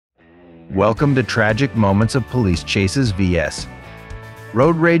Welcome to Tragic Moments of Police Chases vs.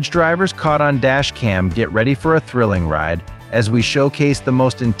 Road rage drivers caught on dash cam. Get ready for a thrilling ride as we showcase the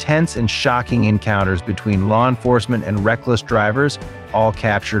most intense and shocking encounters between law enforcement and reckless drivers, all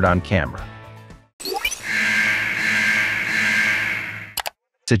captured on camera.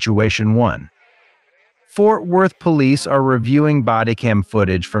 Situation 1. Fort Worth police are reviewing bodycam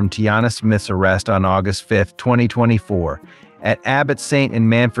footage from Tiana Smith's arrest on August 5, 2024. At Abbott St. and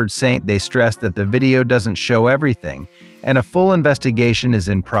Manford St., they stress that the video doesn't show everything, and a full investigation is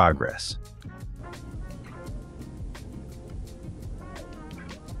in progress.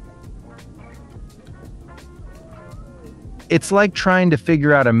 It's like trying to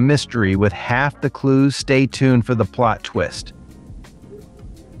figure out a mystery with half the clues. Stay tuned for the plot twist.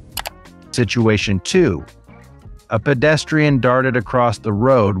 Situation 2. A pedestrian darted across the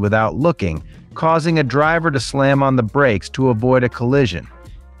road without looking, causing a driver to slam on the brakes to avoid a collision.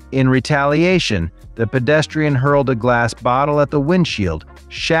 In retaliation, the pedestrian hurled a glass bottle at the windshield,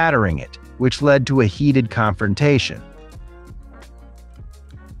 shattering it, which led to a heated confrontation.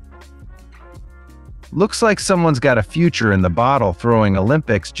 Looks like someone's got a future in the bottle throwing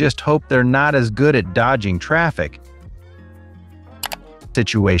Olympics. Just hope they're not as good at dodging traffic.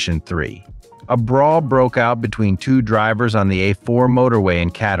 Situation 3. A brawl broke out between two drivers on the A4 motorway in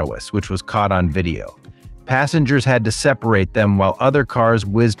Catawas, which was caught on video. Passengers had to separate them while other cars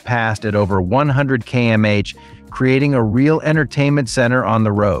whizzed past at over 100 km/h, creating a real entertainment center on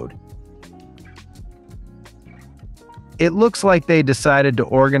the road. It looks like they decided to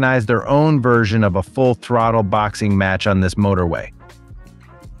organize their own version of a full-throttle boxing match on this motorway.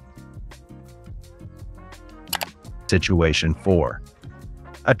 Situation 4.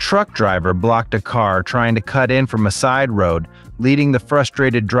 A truck driver blocked a car trying to cut in from a side road, leading the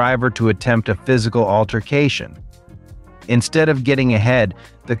frustrated driver to attempt a physical altercation. Instead of getting ahead,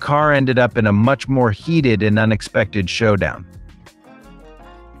 the car ended up in a much more heated and unexpected showdown.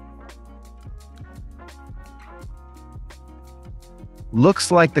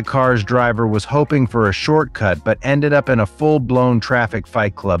 Looks like the car's driver was hoping for a shortcut but ended up in a full-blown traffic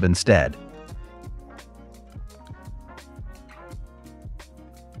fight club instead.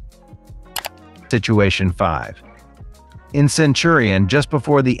 Situation 5. In Centurion, just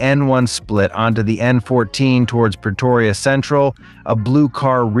before the N1 split onto the N14 towards Pretoria Central, a blue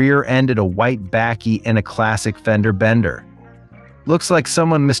car rear-ended a white bakkie in a classic fender bender. Looks like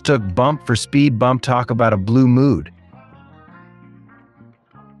someone mistook bump for speed bump. Talk about a blue mood.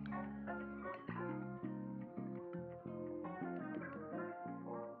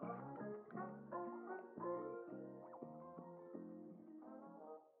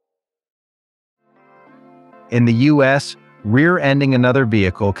 In the U.S., rear-ending another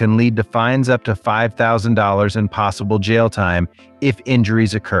vehicle can lead to fines up to $5,000 and possible jail time if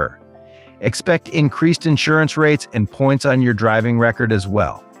injuries occur. Expect increased insurance rates and points on your driving record as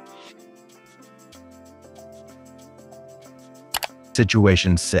well.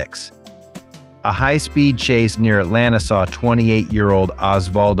 Situation 6. A high-speed chase near Atlanta saw 28-year-old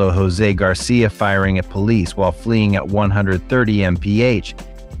Osvaldo Jose Garcia firing at police while fleeing at 130 mph.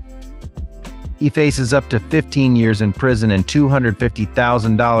 He faces up to 15 years in prison and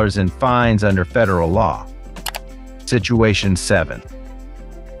 $250,000 in fines under federal law. Situation 7.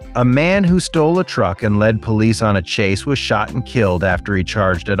 A man who stole a truck and led police on a chase was shot and killed after he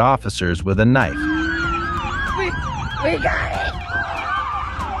charged at officers with a knife. We got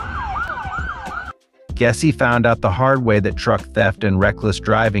it! Guess he found out the hard way that truck theft and reckless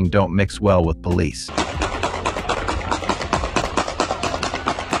driving don't mix well with police.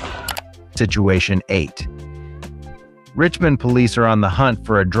 Situation 8. Richmond police are on the hunt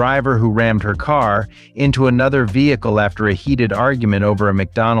for a driver who rammed her car into another vehicle after a heated argument over a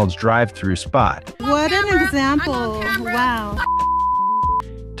McDonald's drive-thru spot. What an example. Wow.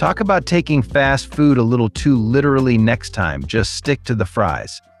 Talk about taking fast food a little too literally. Next time, just stick to the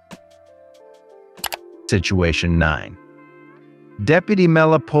fries. Situation 9. Deputy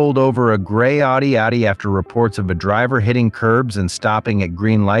Mella pulled over a gray Audi after reports of a driver hitting curbs and stopping at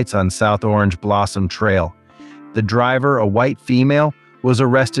green lights on South Orange Blossom Trail. The driver, a white female, was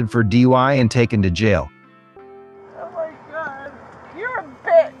arrested for DUI and taken to jail. Oh my God, you're a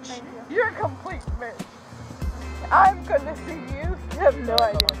bitch. You're a complete bitch. I'm gonna see you. You have no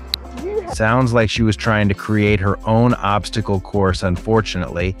idea. Sounds like she was trying to create her own obstacle course.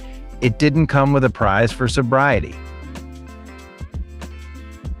 Unfortunately, it didn't come with a prize for sobriety.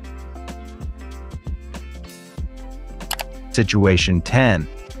 Situation 10.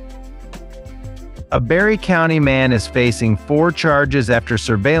 A Barry County man is facing 4 charges after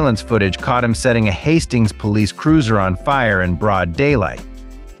surveillance footage caught him setting a Hastings police cruiser on fire in broad daylight.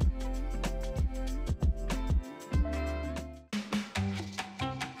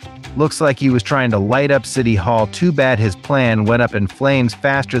 Looks like he was trying to light up City Hall. Too bad his plan went up in flames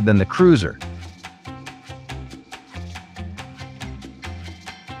faster than the cruiser.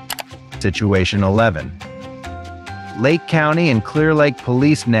 Situation 11. Lake County and Clear Lake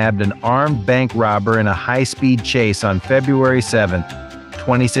police nabbed an armed bank robber in a high-speed chase on February 7,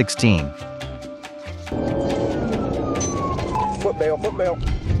 2016. Foot bail, foot bail.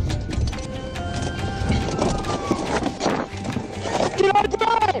 Get on the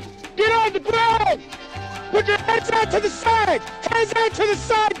ground! Get on the ground! Put your hands out to the side! Hands out to the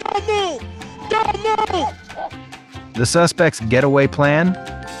side! Don't move! Don't move! The suspect's getaway plan?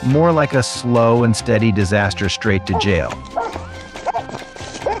 More like a slow and steady disaster straight to jail.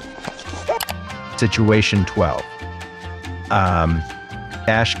 Situation 12.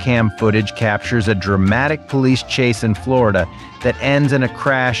 Dash cam footage captures a dramatic police chase in Florida that ends in a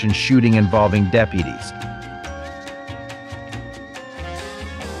crash and shooting involving deputies.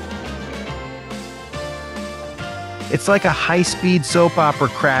 It's like a high-speed soap opera.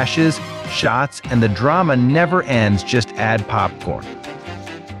 Crashes, shots, and the drama never ends. Just add popcorn.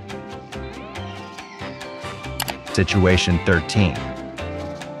 Situation 13.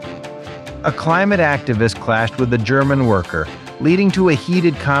 A climate activist clashed with a German worker, leading to a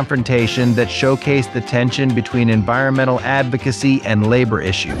heated confrontation that showcased the tension between environmental advocacy and labor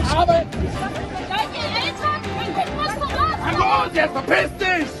issues.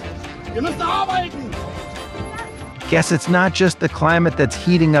 Guess it's not just the climate that's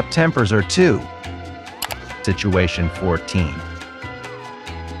heating up tempers or two. Situation 14.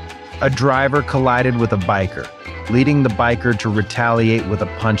 A driver collided with a biker, leading the biker to retaliate with a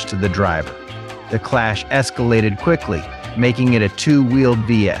punch to the driver. The clash escalated quickly, making it a two-wheeled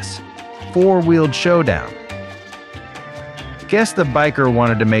vs. four-wheeled showdown. Guess the biker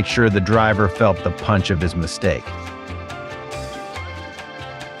wanted to make sure the driver felt the punch of his mistake.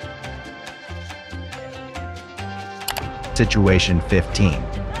 Situation 15.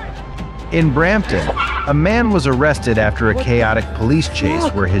 In Brampton, a man was arrested after a chaotic police chase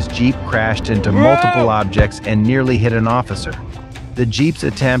where his Jeep crashed into multiple objects and nearly hit an officer. The Jeep's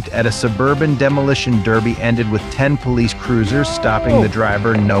attempt at a suburban demolition derby ended with 10 police cruisers stopping the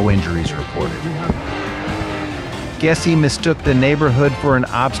driver. No injuries reported. Guess he mistook the neighborhood for an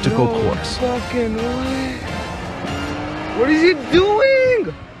obstacle course. Fucking way. What is he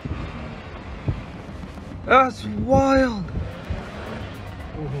doing? That's wild.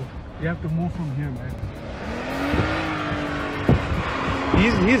 You have to move from here, man.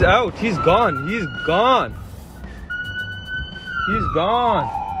 He's out. He's gone. He's gone. He's gone.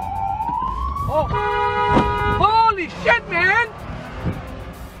 Oh! Holy shit, man!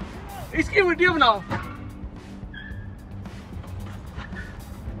 इसकी video बनाओ.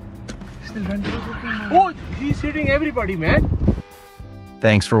 Oh, he's hitting everybody, man.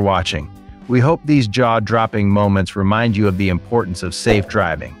 Thanks for watching. We hope these jaw-dropping moments remind you of the importance of safe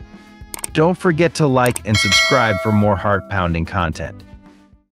driving. Don't forget to like and subscribe for more heart-pounding content.